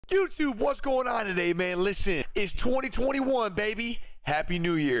YouTube, what's going on today, man? Listen, it's 2021, baby. Happy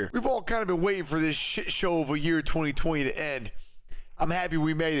New Year. We've all kind of been waiting for this shit show of a year 2020 to end. I'm happy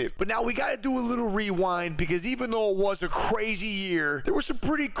we made it. But now we got to do a little rewind because even though it was a crazy year, there were some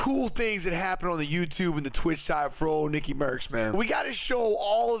pretty cool things that happened on the YouTube and the Twitch side for old Nickmercs, man. We got to show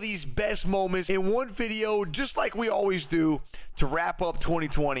all of these best moments in one video, just like we always do, to wrap up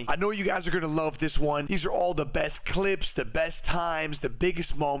 2020. I know you guys are going to love this one. These are all the best clips, the best times, the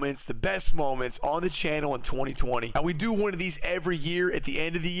biggest moments, the best moments on the channel in 2020. And we do one of these every year at the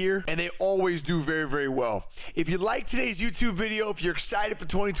end of the year, and they always do very, very well. If you like today's YouTube video, if you're excited for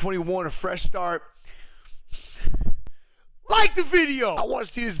 2021, a fresh start, like the video. I want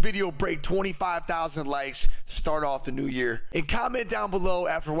to see this video break 25,000 likes to start off the new year. And comment down below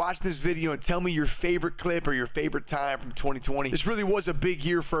after watching this video and tell me your favorite clip or your favorite time from 2020. This really was a big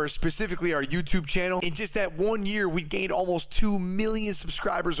year for us, specifically our YouTube channel. In just that 1 year, we gained almost 2 million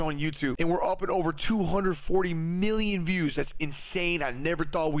subscribers on YouTube. And we're up at over 240 million views. That's insane. I never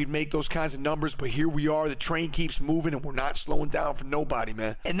thought we'd make those kinds of numbers, but here we are. The train keeps moving and we're not slowing down for nobody,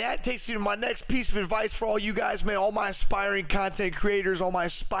 man. And that takes me to my next piece of advice for all you guys, man. All my aspiring content creators, all my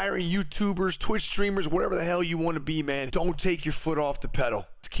aspiring YouTubers, Twitch streamers, whatever the hell you want to be, man. Don't take your foot off the pedal.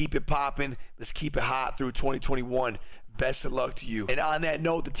 Let's keep it popping. Let's keep it hot through 2021. Best of luck to you. And on that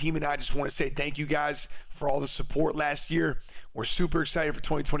note, the team and I just want to say thank you guys for all the support last year. We're super excited for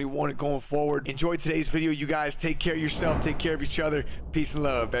 2021 and going forward. Enjoy today's video, you guys. Take care of yourself. Take care of each other. Peace and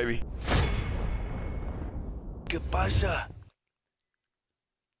love, baby. ¿Qué pasa?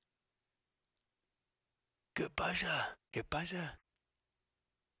 ¿Qué pasa? ¿Qué pasa?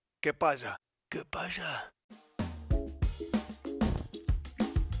 ¿Qué pasa? ¿Qué pasa?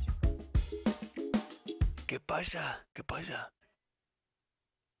 ¿Qué pasa? ¿Qué pasa?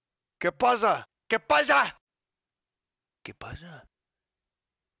 ¿Qué pasa? ¿Qué pasa? ¿Qué pasa?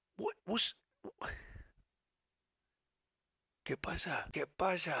 What's... ¿Qué pasa? ¿Qué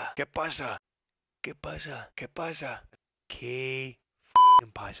pasa? ¿Qué pasa? ¿Qué pasa? ¿Qué pasa? ¿Qué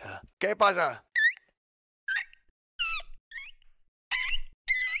pasa? ¿Qué pasa?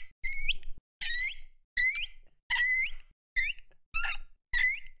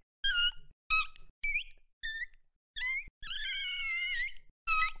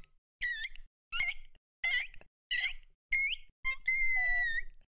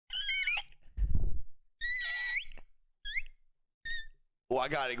 Well, I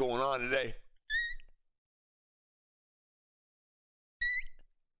got it going on today.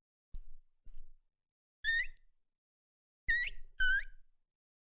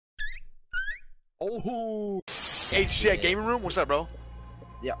 Oh, Chez Gaming Room. What's up, bro?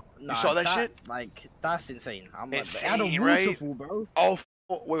 Yeah, nah, you saw that shit? Like, that's insane. I'm insane, like, they had a waterfall, right? bro. Oh,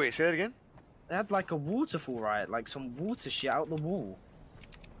 wait, say that again. They had like a waterfall, right? Like some water shit out the wall.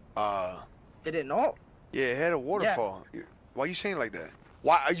 Did it not? Yeah, it had a waterfall. Yeah. Why are you saying it like that?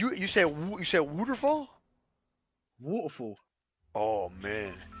 Why are you said waterfall? Waterfall. Oh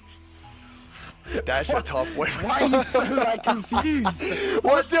man, that's a tough one. Why are you so like confused?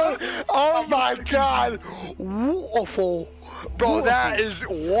 What's the? Oh my God, waterfall, bro. Waterfall. That is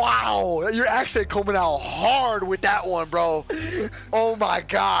wow. Your accent coming out hard with that one, bro. Oh my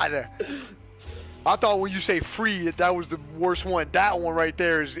God. I thought when you say free that was the worst one. That one right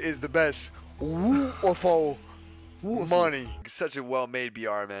there is the best. Waterfall. Money. It's such a well-made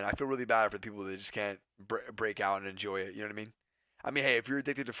BR, man. I feel really bad for the people that just can't break out and enjoy it. You know what I mean? I mean, hey, if you're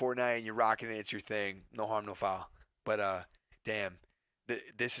addicted to Fortnite and you're rocking it, it's your thing. No harm, no foul. But damn,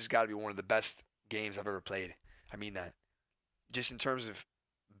 this has got to be one of the best games I've ever played. I mean that. Just in terms of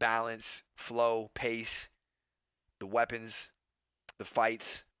balance, flow, pace, the weapons, the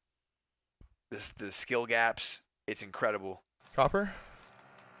fights, the skill gaps. It's incredible. Copper.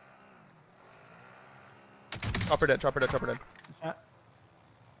 Chopper dead, chopper dead, chopper dead. Yeah.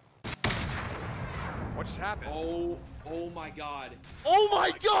 What just happened? Oh my God. Oh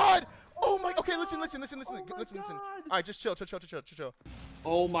my God! Oh my, okay, listen. All right, just chill.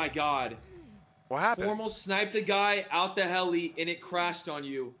 Oh my God. What happened? Formal sniped the guy out the heli and it crashed on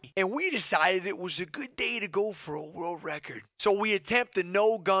you. And we decided it was a good day to go for a world record. So we attempt the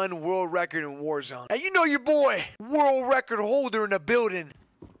no-gun world record in Warzone. Now you know your boy, world record holder in the building.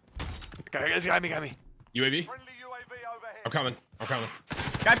 Got me. UAV? I'm coming.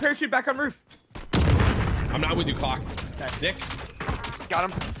 Guy parachute back on roof. I'm not with you, Clock. Okay. Nick? Got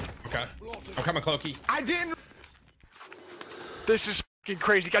him. Okay. I'm coming, Clokey. I didn't. This is fucking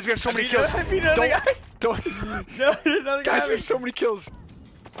crazy. Guys, we have so many kills. Don't. No, Guys, we have so many kills.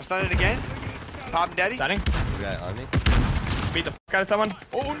 I'm stunning again. Pop daddy. Stunning. Guy on me. Beat the fuck out of someone.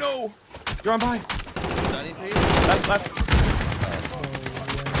 Oh no. You're on by. Stunning, please. Left.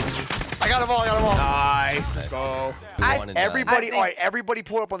 got them all. Nice. Let's go. Everybody, all right, everybody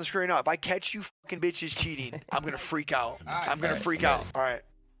pull up on the screen now. If I catch you fucking bitches cheating, I'm gonna freak out. I'm gonna freak out. All right.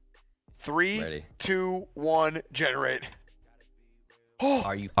 3, 2, 1, generate. Oh,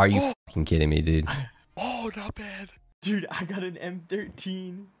 Are you fucking kidding me, dude? oh, not bad. Dude, I got an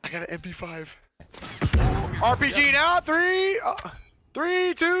M13. I got an MP5. RPG now. 3,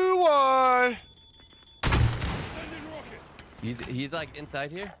 2, 1. He's like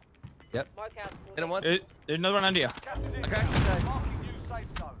inside here. Yep. Hit him once. There's another one under you. Okay.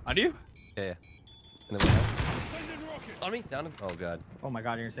 Under you? Yeah. And then one on me. Down him. Oh god. Oh my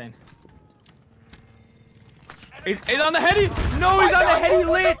god, you're insane. He's on the heady. No, he's on the heady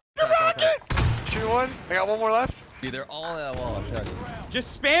lit. Shoot one. I got one more left. Dude, they're all on that wall. I'm telling you.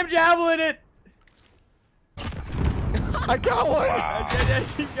 Just spam javelin it. I got one. Wow.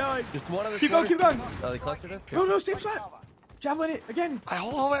 Keep going. Just one of the. Keep going. Oh, they clustered us. No, same spot. Javelin it again.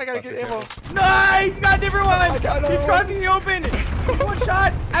 Hold on, I gotta get ammo. Nice! You got a different one! He's crossing the open! One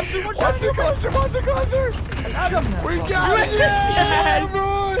shot! Absolutely one shot! What's the cluster? I got him! We got it! Yes!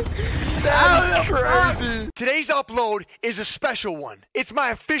 Bro. That is crazy. Today's upload is a special one. It's my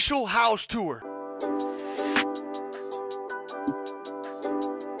official house tour.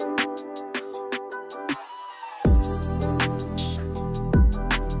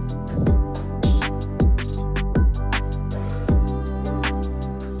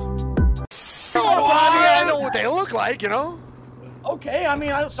 I know what they look like, you know. Okay, I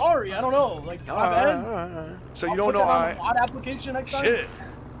mean, I'm sorry, I don't know. Like, my bad. So you don't know on mod application next time. Shit.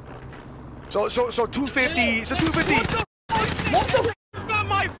 So 250. So 250. Not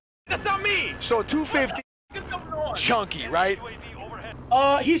my. That's not me. So 250. Chunky, right?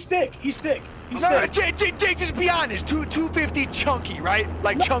 He's thick. He's thick. No, Jake, just be honest. 250 chunky, right?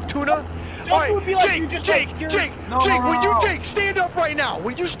 Like chunk tuna. All right, Jake, when you stand up right now.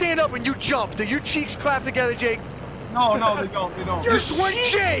 When you stand up and you jump, do your cheeks clap together, Jake? No, they don't. You're sweet,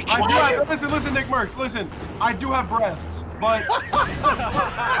 Jake. Listen, Nickmercs, listen. I do have breasts, but.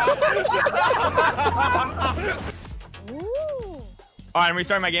 Alright, I'm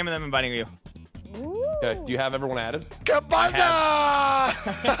restarting my game and I'm inviting you. Okay, do you have everyone added? Cabana!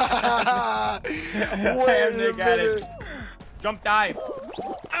 Wait a minute. Jump dive.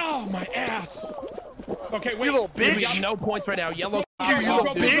 Oh, my ass. Okay, wait. You little bitch. We got no points right now. Yellow. You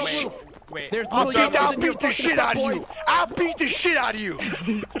little bitch. Wait. There's I'll little yellows beat the shit out of you. I'll beat the shit out of you.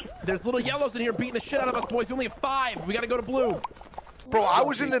 There's little yellows in here beating the shit out of us, boys. We only have 5. We gotta go to blue. Bro, I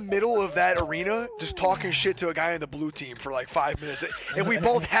was in the middle of that arena just talking shit to a guy in the blue team for like 5 minutes. And we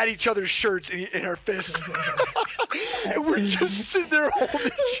both had each other's shirts in our fists. And we're just sitting there holding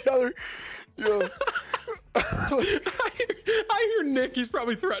each other. Yo. I hear Nick. He's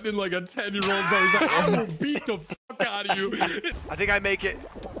probably threatening like a 10-year-old. He's like, I'm gonna beat the fuck out of you. I think I make it.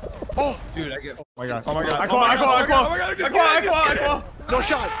 Oh. Dude, I get. Oh my god. I call. No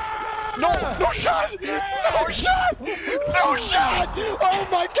shot. No shot! No shot! Oh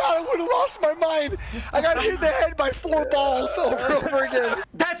my god, I would have lost my mind. I got hit in the head by 4 balls over and over again.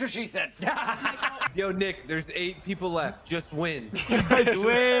 That's what she said. Yo, Nick, there's 8 people left. Just win. Just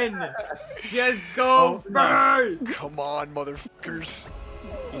win. Just go. Come on, motherfuckers.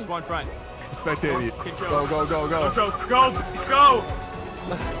 He's one front. Spectating you. Go. Go.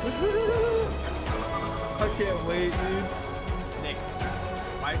 I can't wait, dude. Nick.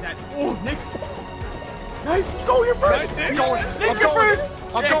 Why is that? Oh, Nick. Nice. Go, you're first. Nice, Nick. I'm going. Nick, you're first.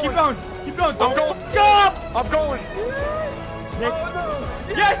 I'm going. Keep going. I'm going. Go. I'm going. Nick.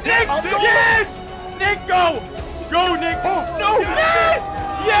 Yes, Nick. Yes. Nick, go. Go, Nick. Oh. No. Yes.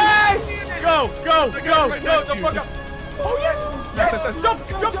 Yes. Go. No, the fuck up. Oh, yes. Yes. Jump.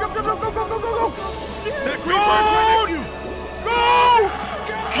 Go. Nick, go.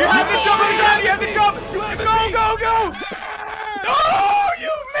 You have the jump. Go. Oh,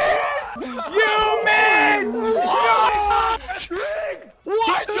 you missed.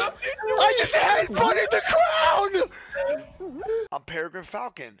 What? I just headbutted the crown! I'm Peregrine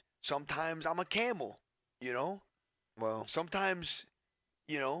Falcon. Sometimes I'm a camel, you know? Well, sometimes,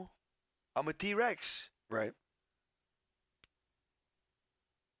 you know, I'm a T-Rex, right?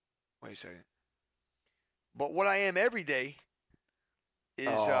 Wait a second. But what I am every day is,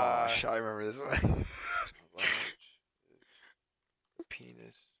 I remember this one.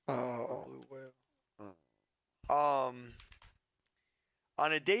 Penis. Blue whale.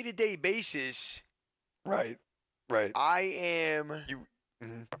 On a day-to-day basis, right. I am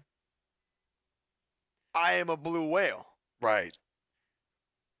I am a blue whale, right?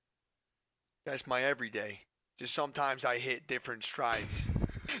 That's my everyday. Just sometimes I hit different strides.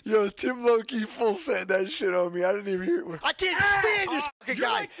 Yo, Tim Loki full sent that shit on me. I didn't even hear it. I can't stand this fucking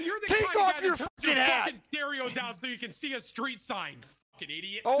guy. You're the Take kind of off guy your that turns fucking hat. fucking stereo down so you can see a street sign. Fucking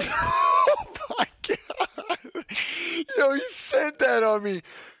idiot. Oh my god. Yo, he sent that on me.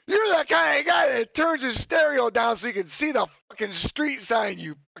 You're that kind of guy that turns his stereo down so you can see the fucking street sign,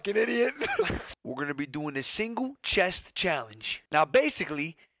 you fucking idiot. We're going to be doing a single chest challenge. Now,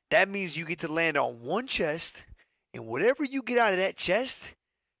 basically, that means you get to land on one chest, and whatever you get out of that chest,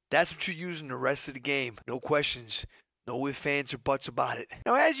 that's what you're using the rest of the game. No questions. No ifs, ands, or buts about it.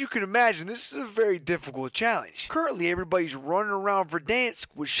 Now, as you can imagine, this is a very difficult challenge. Currently, everybody's running around Verdansk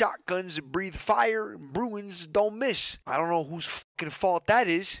with shotguns that breathe fire and Bruins don't miss. I don't know whose fucking fault that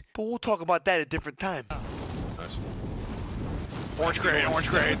is, but we'll talk about that at a different time. Orange grade, orange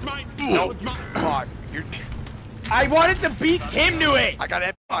grade. Nope. Fuck. I wanted to beat Tim to it. I got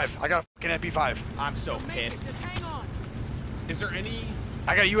an MP5. I got a fucking MP5. I'm so pissed. Is there any?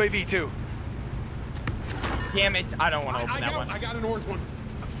 I got a UAV too. Damn it! I don't want to open that one. I got an orange one.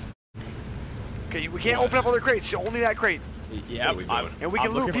 Okay, we can't open up other crates. Only that crate. Yeah, and we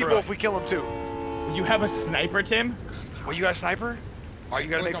can loot people if we kill them too. You have a sniper, Tim? Well, you got a sniper? Oh, you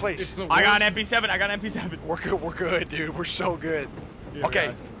gotta make plays. I got an MP7. I got an MP7. We're good. We're good, dude. We're so good. Yeah, okay,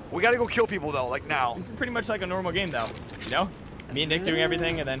 man. we gotta go kill people though, like now. This is pretty much like a normal game, though. You know, me and Nick doing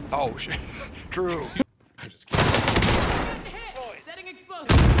everything, and then. Oh shit. True. I just can't. Setting explosive.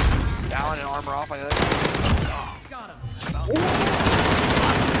 Down and armor off like that. Got him.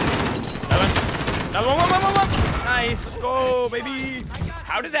 Another one. Nice. Let's go, baby.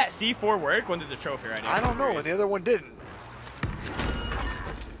 How did that C4 work? When did the trophy right now? I don't know, and the other one didn't.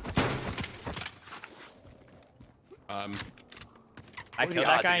 I killed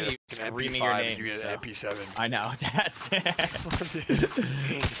that guy and he was screaming your name. You get an MP7. I know. That's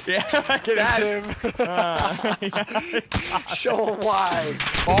Get him, Tim. Show him why.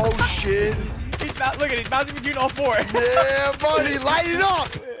 Oh shit. He's not. Look at it. He's bouncing between all four. Yeah, buddy. Light it up.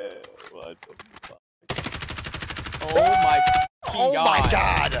 What the fuck? Oh my. Oh my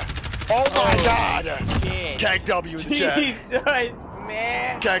god. Oh my god. Shit. Keg W in the chat. Jesus,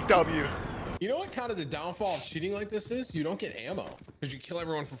 man. Keg W. You know what kind of the downfall of cheating like this is? You don't get ammo because you kill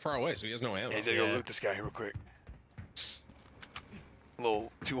everyone from far away, so he has no ammo. Hey, go loot this guy real quick.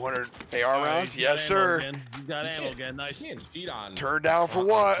 Little 200 AR rounds. Yes, sir. You got ammo again. Nice. You can't cheat on. Turn down for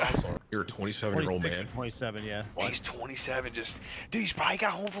what? You're a 27-year-old man. 27, yeah. He's 27. Just dude, he's probably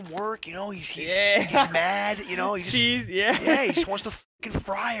got home from work. You know, he's yeah. mad. You know, he just yeah. He just wants to fucking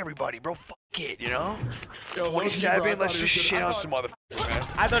fry everybody, bro. Fuck it, you know. 27. Let's just shit on some motherfuckers, man.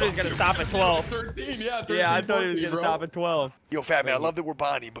 I thought he was gonna stop at 12. 13, yeah. 13, yeah, I thought he was 14, gonna stop at 12. Yo, fat man, I love that we're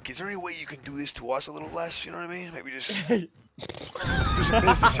bonding, but is there any way you can do this to us a little less? You know what I mean? Maybe just do some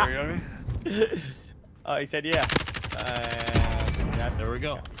business here. You know what I mean? Oh, he said yeah. There we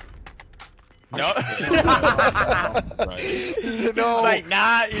go. No. He said no. He's like,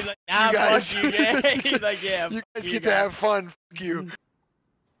 nah. He's like, nah, You guys- fuck you. Yeah. He's like, yeah. You guys fuck get to have fun. Fuck you.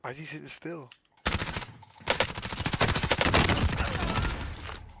 Why is he sitting still?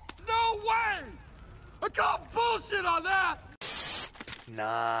 No way! I got bullshit on that!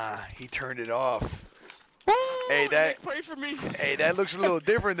 Nah, he turned it off. Hey, Pray for me. Hey, that looks a little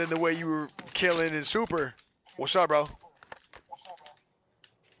different than the way you were killing in Super. What's up, bro? What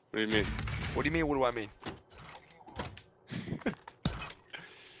do you mean? What do you mean? What do I mean?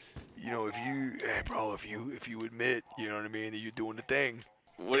 You know, if you admit, you know what I mean, that you're doing the thing.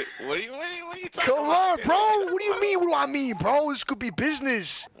 What are you talking Come about? on, bro. What do you mean? What do I mean, bro? This could be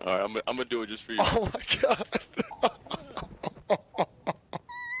business. All right, I'm gonna do it just for you. Oh my god.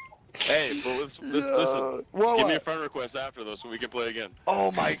 Hey, but listen. Give me a friend request after though, so we can play again.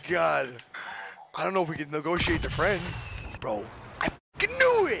 Oh my god. I don't know if we can negotiate the friend, bro. I fucking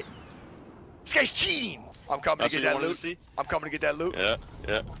knew it. This guy's cheating. I'm coming to get that loot. I'm coming to get that loot. Yeah,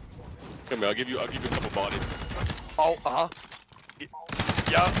 yeah. Come here, I'll give you a couple bodies. Oh,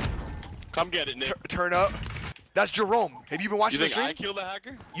 yeah. Come get it, Nick. Turn up. That's Jerome. Have you been watching the You stream? think I killed the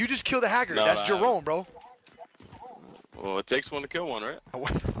hacker? You just killed the hacker. No, That's I Jerome, bro. Well, it takes one to kill one, right? Oh,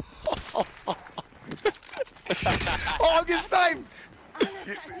 I'm getting sniped.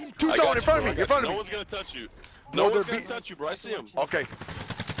 Two-tone in front of me. In front of me. No one's gonna touch you. No one's gonna touch you, bro. I see him. Okay.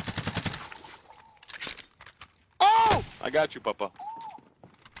 Oh! I got you, Papa.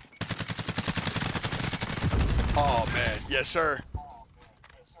 Oh man, yes sir.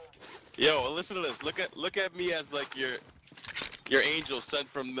 Yo, listen to this. Look at me as like your angel sent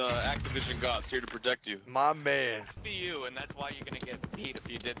from the Activision gods here to protect you. My man. Be you, and that's why you're gonna get beat if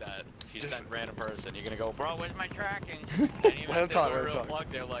you did that. If you sent random person, you're gonna go, bro, where's my tracking? And even Let him if talk, they're let him real talk.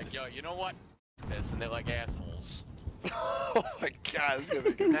 plug, they're like, yo, you know what? This, and they're like assholes. Oh my god, this gonna be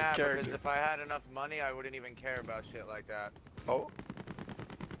a good Nah, because character. if I had enough money, I wouldn't even care about shit like that. Oh.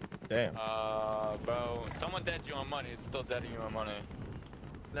 Damn. Bro, someone dead you on money, it's still deading you on money.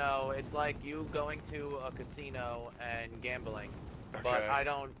 No, it's like you going to a casino and gambling. Okay. But I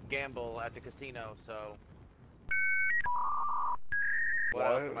don't gamble at the casino, so... What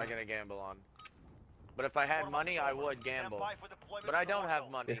else am I gonna gamble on? But if I had money, I would gamble. But I don't have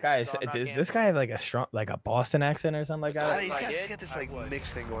money. This guy is. so I'm not Does this gambling. guy have like a strong, like a Boston accent or something like that? He's got this like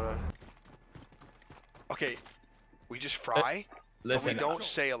mixed thing going on. Okay, we just fry. Listen, but we don't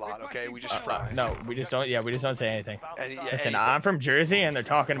say a lot. Okay, we just fry. No, we just don't. Yeah, we just don't say anything. Yeah, Listen, I'm from Jersey, and they're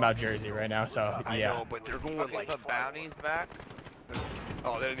talking about Jersey right now. So yeah. I know, but they're going like. The bounties back.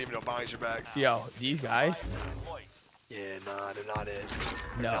 Oh, they didn't even know bounties are back. Yo, these guys. Yeah, nah, they're not it.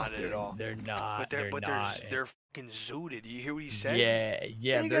 They're No, not it at all. They're not. But they're fucking zooted. You hear what he said? Yeah,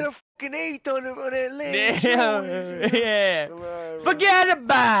 yeah. They got a fucking 8 on that land. Yeah. Forget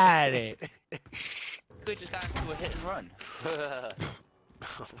about it. We just got into a hit and run.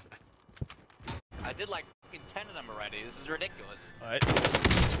 I did like 10 of them already. This is ridiculous. What?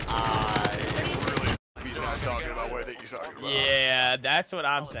 He's not talking about what I think he's talking about. Yeah, that's what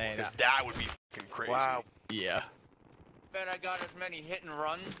I'm saying. Because that would be fucking crazy. Wow. Yeah. Bet I got as many hit and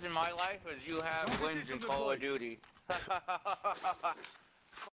runs in my life as you have wins in Call of Duty. I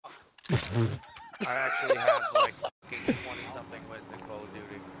actually have like fucking 20-something wins in Call of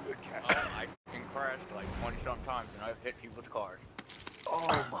Duty. I fucking crashed like 20-some times and I've hit people's cars.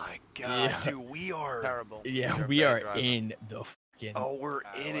 Oh my god, dude, we are terrible. Yeah, we are in the fucking. Oh, we're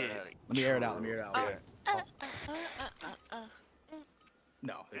in it. Let me air it out. Let me air it out. Yeah.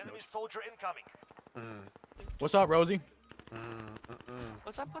 No, there's no. Soldier incoming. What's up, Rosie?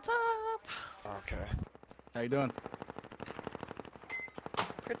 What's up? What's up? Okay. How you doing?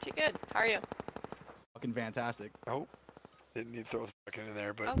 Pretty good. How are you? Fucking fantastic. Oh, didn't need to throw the fucking in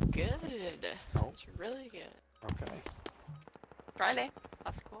there, but. Oh, good. Oh. It's really good. Okay. Friday.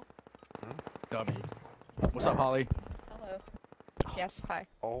 That's cool. W. What's up, Holly? Hello. Yes, hi.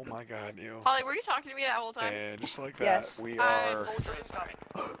 Oh my god, you. Holly, were you talking to me that whole time? And just like that, Yes. we Hi, are soldier is coming.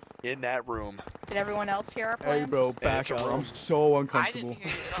 in that room. Did everyone else hear our Hey, plan? bro, back it's a up. room. I'm so I uncomfortable. didn't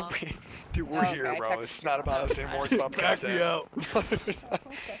hear you at all. Dude, we're Okay, here, I bro. texted It's not about us anymore. It's about the Back me content. out.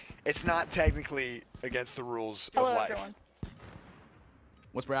 It's not technically against the rules Hello, of life. everyone.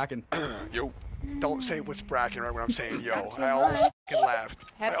 What's bracking? Yo, don't say what's bracking right when I'm saying yo. Not too I almost much. fucking laughed.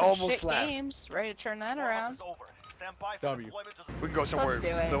 Had I some almost shit laughed. games. Ready to turn that around. W. We can go somewhere do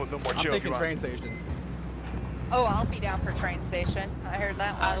it. a little more I'm chill if you thinking want. train station. Oh, I'll be down for train station. I heard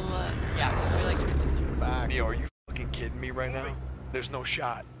that one. Yeah, we like train station. Back. Neo, are you fucking kidding me right now? There's no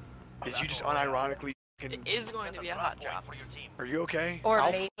shot. Did you just unironically fucking... It is going to be a hot drop. Are you okay? Or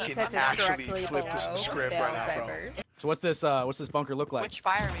I'll maybe fucking because it's actually directly flip this below script right now, bro. Diverge. So what's this bunker look like? Which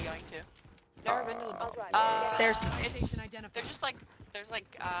fire are we going to? Never been to the bunker. There's There's just like, there's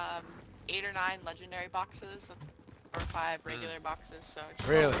like 8 or 9 legendary boxes, or 5 regular boxes, so just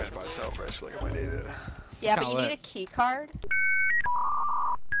Really? I'm by myself, I just feel like I might need it. Yeah, but kinda you need lit. a key card.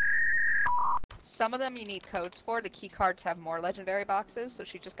 Some of them you need codes for. The key cards have more legendary boxes, so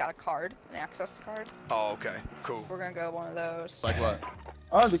she just got a card, an access card. Oh, okay. Cool. We're gonna go one of those. Like what?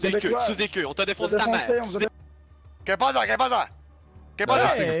 Sous-écu, on t'a défoncé ta mère. ¿Qué pasa? ¿Qué pasa? ¿Qué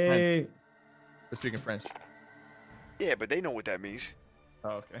pasa? Hey. We're speaking French. Yeah, but they know what that means.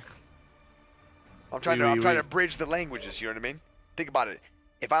 Oh, okay. I'm trying to bridge the languages, you know what I mean? Think about it.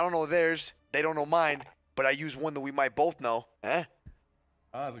 If I don't know theirs, they don't know mine, but I use one that we might both know. Eh?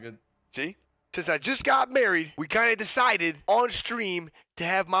 Oh, that's good. See? Since I just got married, we kind of decided on stream to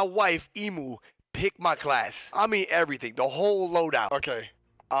have my wife, Emu, pick my class. I mean everything, the whole loadout. Okay.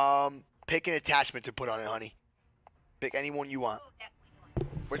 Pick an attachment to put on it, honey. Pick any one you want.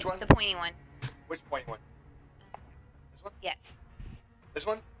 Which one? The pointy one. Which pointy one? This one? Yes. This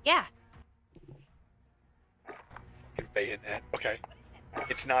one? Yeah. Fucking bayonet. Okay.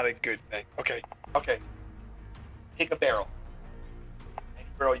 It's not a good thing. Okay. Okay. Pick a barrel. Any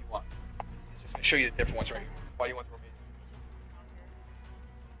barrel you want. It's just gonna show you the different ones right here. Why do you want the remaining?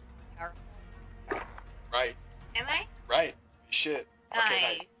 Right. Am I? Right. Shit. Okay,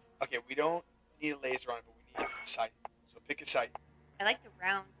 Nice. nice. Okay, we don't need a laser on it, but we need a sight. So pick a sight. I like the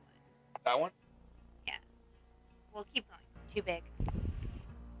round one. That one? Yeah. We'll keep going. Too big.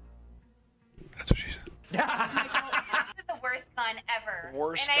 That's what she said. This is the worst gun ever.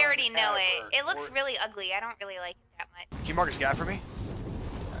 Worst and I already gun know ever. it. It looks really ugly. I don't really like it that much. Can you mark a scat for me?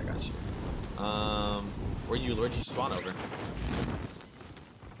 I got you. Where'd you spawn over?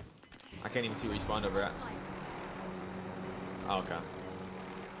 I can't even see where you spawned over at. Oh, okay.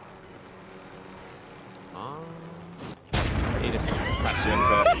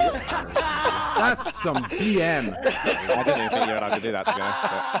 That's some BM. I didn't even think you were allowed to do that, to be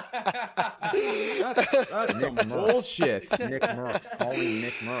honest. That's some bullshit. Nickmercs. Call me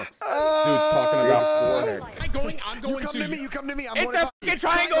Nickmercs. Dude's talking about forehead. I'm going You come to me. You come to me. I'm It's going a to fucking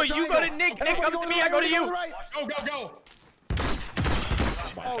triangle. You go to Nick. Nick comes to me. I go to you. Go, go, go.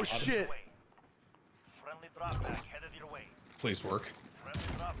 Oh shit. Please work.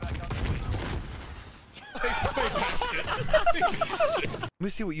 Let me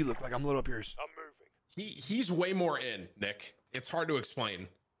see what you look like. I'm loading up yours. He's way more in, Nick. It's hard to explain.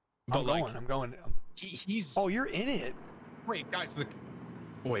 But I'm going. He's. Oh, you're in it. Wait, guys.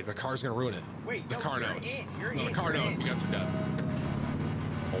 Wait, the car's gonna ruin it. Wait, the car knows. You're no, in. the car knows. You guys are dead.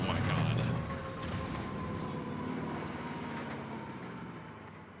 Oh my god.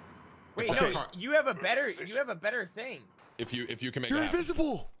 Wait, okay. no, you have a better thing. If you can make You're it happen.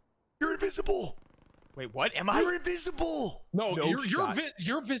 invisible. You're invisible. Wait, what? Am I? You're invisible. No,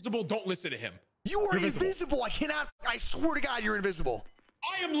 you're visible. Don't listen to him. You are invisible. I cannot. I swear to God, you're invisible.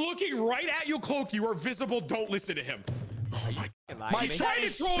 I am looking right at you, Cloak. You are visible. Don't listen to him. Oh my god. My shot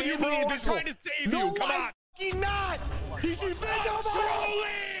is spamming invisible. I'm trying to save no, you. Come on. I'm not. He's invisible.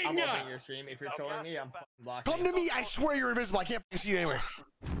 Trolling. I'm opening your stream. If you're trolling me, I'm fucking blocking. Come to me. I swear you're invisible. I can't see you anywhere.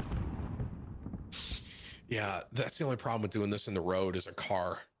 Yeah, that's the only problem with doing this in the road is a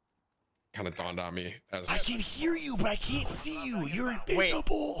car. Kind of dawned on me. I can hear you, but I can't see you. You're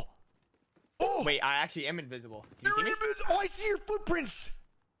invisible. Oh. Wait, I actually am invisible. Can you see me? Oh, I see your footprints.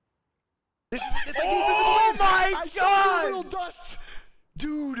 It's like oh my I god! saw your little dust,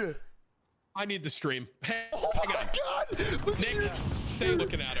 dude. I need the stream. Hey, oh my god! Look Nick, stay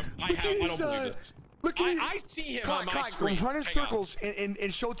looking at him. I don't believe this. Look at I see him on my screen. Run in circles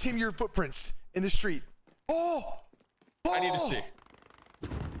and show Tim your footprints in the street. Oh! I need to see.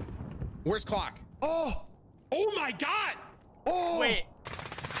 Where's Clock? Oh! Oh my god! Oh! Wait.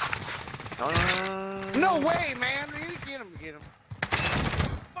 No way, man! Get him, get him.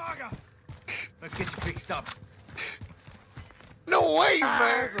 Bugger. Let's get you fixed up. No way,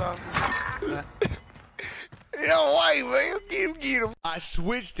 man! No way, man! Get him. I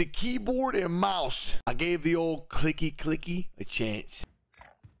switched to keyboard and mouse. I gave the old clicky a chance.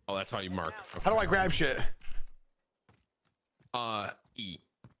 Oh, that's how you mark. Okay. How do I grab shit? E.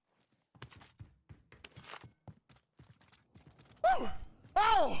 Oh!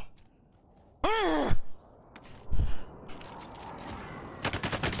 Oh!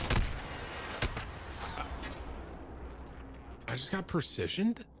 I just got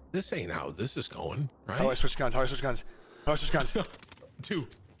precisioned? This ain't how this is going, right? How do I switch guns? How do I switch guns? How do I switch guns? 2.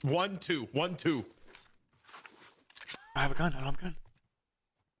 1, 2. 1, 2. I have a gun. I don't have a gun.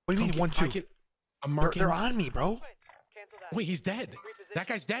 What do you mean 1, 2? I'm marking. They're on me, bro. Wait, he's dead. That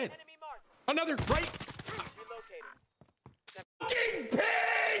guy's dead. Another right. Fucking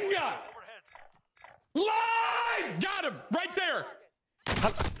ping! Live! Got him right there.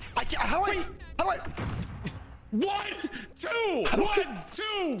 How do I? 1, 2, 1, 2,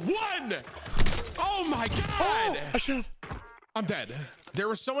 1. Oh my god! Oh, I should. I'm dead. There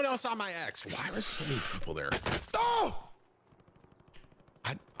was someone else on my X. Why were so many people there? Oh!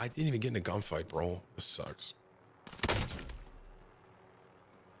 I didn't even get in a gunfight, bro. This sucks.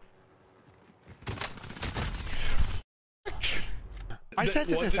 My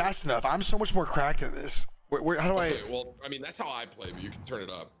sense isn't fast enough. I'm so much more cracked than this. How do I? Well, I mean, that's how I play, but you can turn it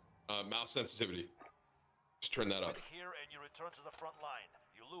up. Mouse sensitivity. Just turn that up. Here and you return to the front line.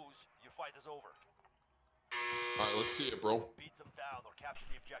 You lose, your fight is over. All right, let's see it, bro. Beat them down or capture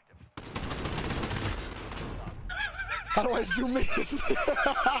the objective. How do I zoom in?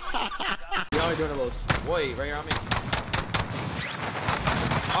 Y'all are doing a little. Wait, right here on me.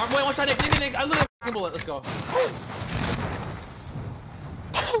 Alright, wait, one shot, Nick. I literally a bullet. Let's go.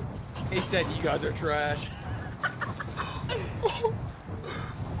 He said you guys are trash.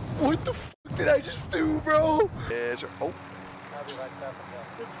 What the fuck did I just do, bro? Yes, sir. Oh.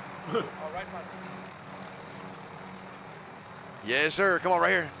 Yes, sir. Come on,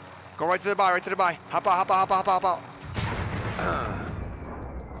 right here. Go right to the buy, Hop out.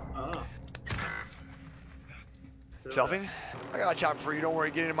 Selfing? I got a chopper for you. Don't worry.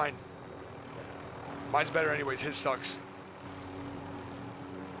 Get into mine. Mine's better anyways. His sucks.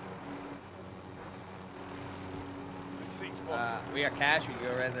 We got cash. We can go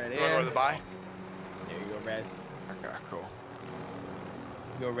res right here. Go to the buy? There you go, res. Okay, cool.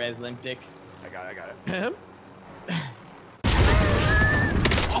 Go res limp dick. I got it.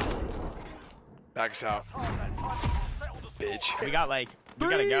 Back out. Bitch. We got like, we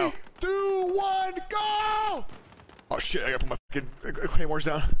 3, gotta go. 2, 1, go! Oh shit, I gotta put my fucking claymores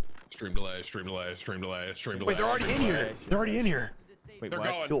down. stream delay, stream delay, stream delay, stream delay. Wait, they're already in here. They're already in here. Wait, they're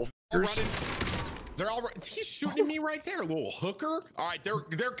what? going. Little fuckers. They're all. He's shooting me right there, little hooker. All right,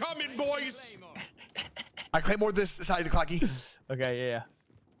 they're coming, boys. I claymore this side of Clocky. Okay, yeah.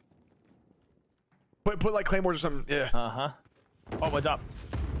 Put like claymores or something. Yeah. Uh-huh. Oh, what's up?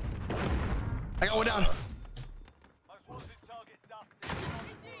 I got one down.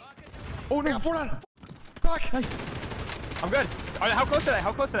 Oh, no. I got 4 down. Clock. Nice. I'm good. All right, how close are they?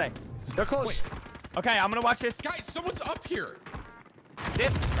 How close are they? They're close. Wait. Okay, I'm gonna watch this. Guys, someone's up here.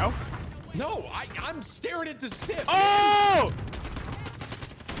 Dip. No. No, I'm staring at the zip. Oh!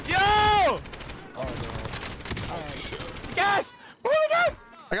 Yo! Oh no. Gas! Oh, gas!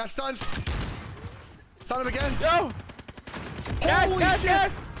 I got stuns. Stun him again. Yo! Gas, Holy gas, shit.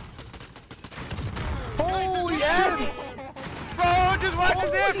 gas! Holy Yes! shit. Bro, just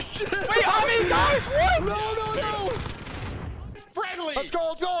watch this. Shit. Wait, how many guys? What? No. Friendly. Let's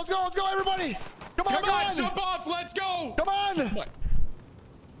go, everybody. Come on. Jump off. Let's go. Come on.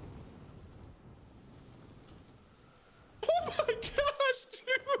 Oh my gosh,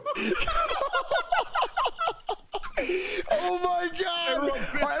 dude. Oh my God. All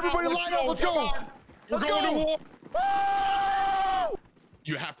right, everybody line up. Let's go. We're Let's going go. to war. Woo!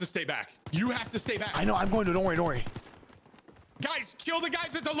 You have to stay back. You have to stay back. I know. I'm going to. Don't worry. Guys, kill the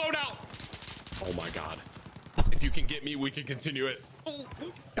guys at the loadout. Oh my God. If you can get me, we can continue it.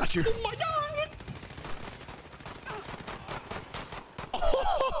 Got you. Oh my God.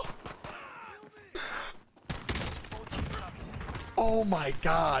 Oh my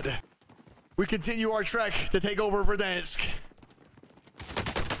God. We continue our trek to take over Verdansk.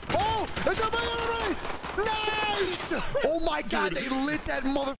 Oh, it's a nice. Oh my God, they lit that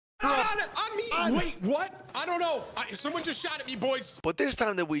motherfucker up. On me. Wait, what? I don't know. Someone just shot at me, boys. But this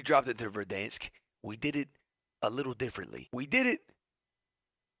time that we dropped into Verdansk, we did it a little differently. We did it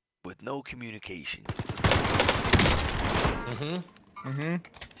with no communication.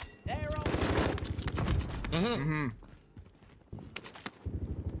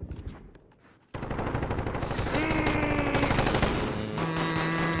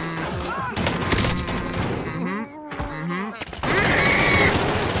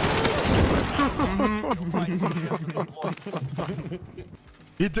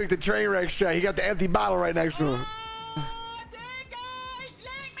 He took the train wreck straight. He got the empty bottle right next to him.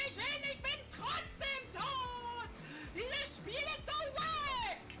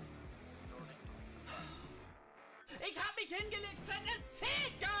 Ich hab mich hingelegt, Chat. Es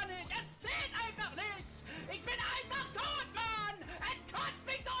zählt gar nicht. Es zählt einfach nicht. Ich bin einfach tot, Mann. Es kotzt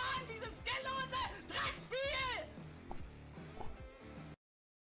mich so an, dieses skilllose Drecksspiel.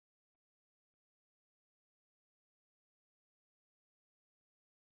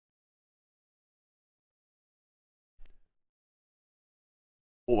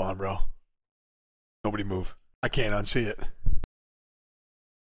 Hold on, bro. Nobody move. I can't unsee it.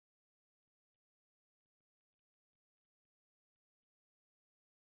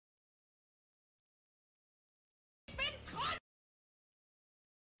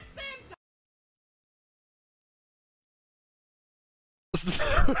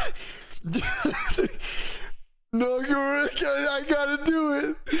 No, I gotta do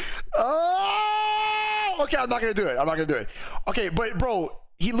it. Oh, okay, I'm not gonna do it. Okay, but bro,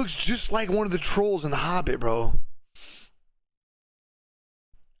 he looks just like one of the trolls in The Hobbit, bro.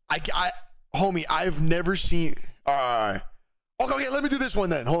 Homie, I've never seen. Okay, let me do this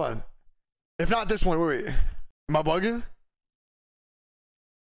one then. Hold on. If not this one, wait. Am I bugging?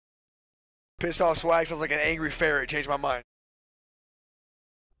 Pissed off Swag sounds like an angry ferret. Changed my mind.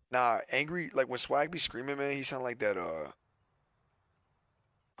 Nah, angry, like when Swag be screaming, man, he sound like that,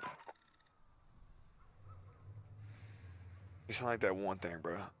 he sound like that one thing,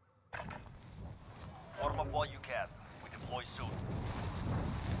 bro. Warm up while you can. We deploy soon.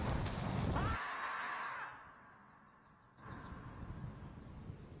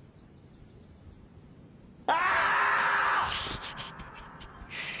 All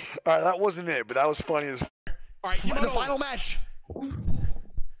right, that wasn't it, but that was funny as. All right, the final match.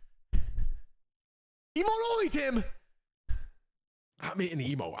 Emote only, Tim. I'm in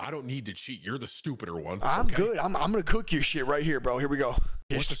emo. I don't need to cheat. You're the stupider one. I'm good. I'm gonna cook your shit right here, bro. Here we go.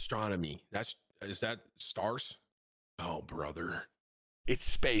 What's astronomy? Is that stars? Oh, brother. It's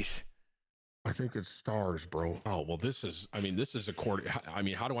space. I think it's stars, bro. Oh, well, this is according. I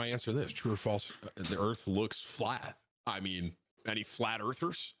mean, how do I answer this? True or false? The Earth looks flat. I mean, any flat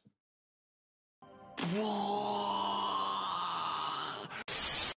earthers?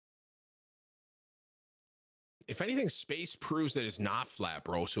 If anything, space proves that it's not flat,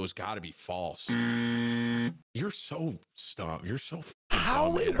 bro. So it's got to be false. You're so stumped. You're so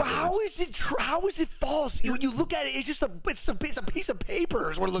How is it how is it false? You look at it, it's just a piece of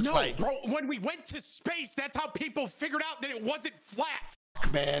paper is what it looks like. Bro, when we went to space, that's how people figured out that it wasn't flat.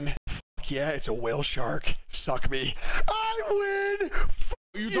 Fuck, man. Fuck yeah, it's a whale shark. Suck me. I win. Fuck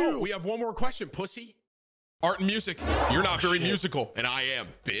you don't. We have one more question, pussy. Art and music. You're not very musical, and I am,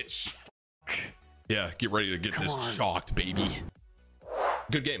 bitch. Yeah, get ready to get this chalked, baby.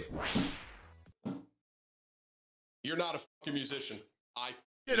 Good game. You're not a fucking musician.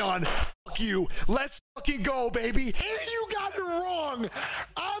 Get on. Fuck you. Let's fucking go, baby. And you got it wrong.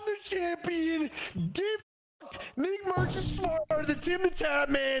 I'm the champion. Give Nickmercs is smarter than Tim the Tap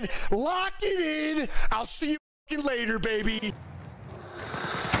Man. Lock it in. I'll see you fucking later, baby.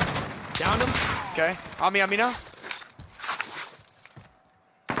 Downed him. Okay. On me now.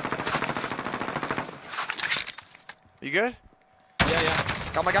 You good?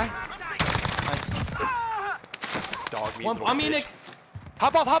 Yeah. Got my guy. Dog me. On me, Nick.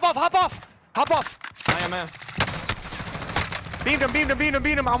 Hop off. I am. Beamed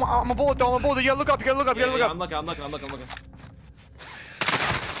him. I'm a bullet though. You gotta look up. I'm looking.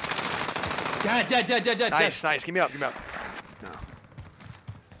 Dead. Nice. Give me up. No.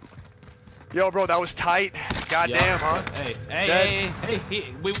 Yo, bro, that was tight. Goddamn, huh? Hey.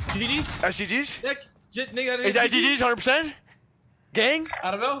 Wait, GGs? SGGs? Nick, is that GGs 100%? Gang?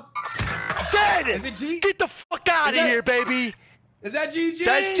 I don't know. Dead! Is it G? Get the fuck out of here, baby. Is that GG?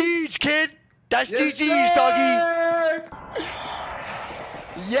 That's GGs, kid. That's yes, GGs, doggy.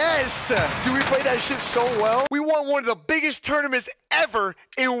 Yes! Dude, we played that shit so well. We won one of the biggest tournaments ever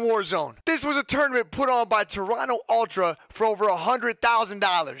in Warzone. This was a tournament put on by Toronto Ultra for over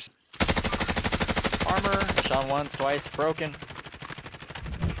 $100,000. Armor, shot once, twice, broken.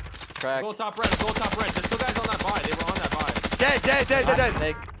 Crack. Go top red. There's two guys on that buy. They were on that buy. Dead.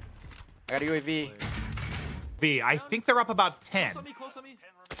 I got a UAV. I think they're up about 10. Close on me.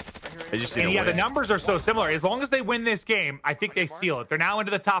 And yeah, the numbers are so similar. As long as they win this game, I think they seal it. They're now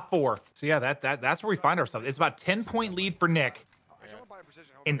into the top 4. So yeah, that's where we find ourselves. It's about 10-point lead for Nick.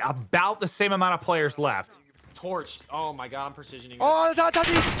 And about the same amount of players left. Torched. Oh my god, I'm precisioning. Oh, top D.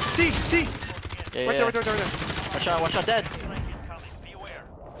 Yeah, right there. One shot, dead.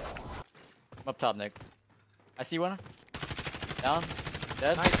 I'm up top, Nick. I see one. Down.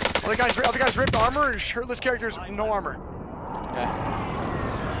 Dead. Nice. Other guys ripped armor and shirtless characters, no armor. Okay.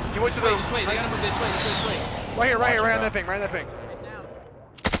 He went to the... They gotta move this way. Right on that ping.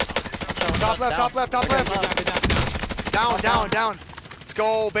 Top left. Down. Let's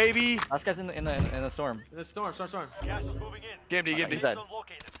go, baby. Last guy's in the storm. In the storm. Gas is moving in. Give me. He's dead.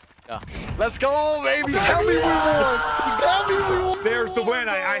 Yeah. Let's go, baby. Tell me we won. There's the win.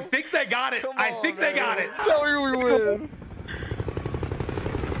 I think they got it. They got it. Tell me we win.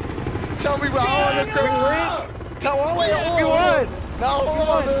 Tell me we won. We won. No, hold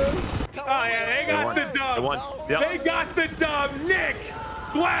on, man. Oh, yeah, they got the dub. They got the dub. Nick,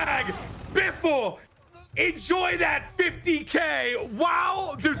 Swag, Biffle. Enjoy that 50K.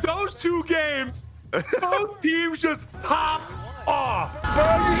 Wow, dude, those 2 games, both teams just popped off.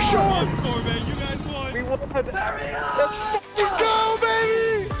 Bro, you sure? Man, you guys won. We won. Let's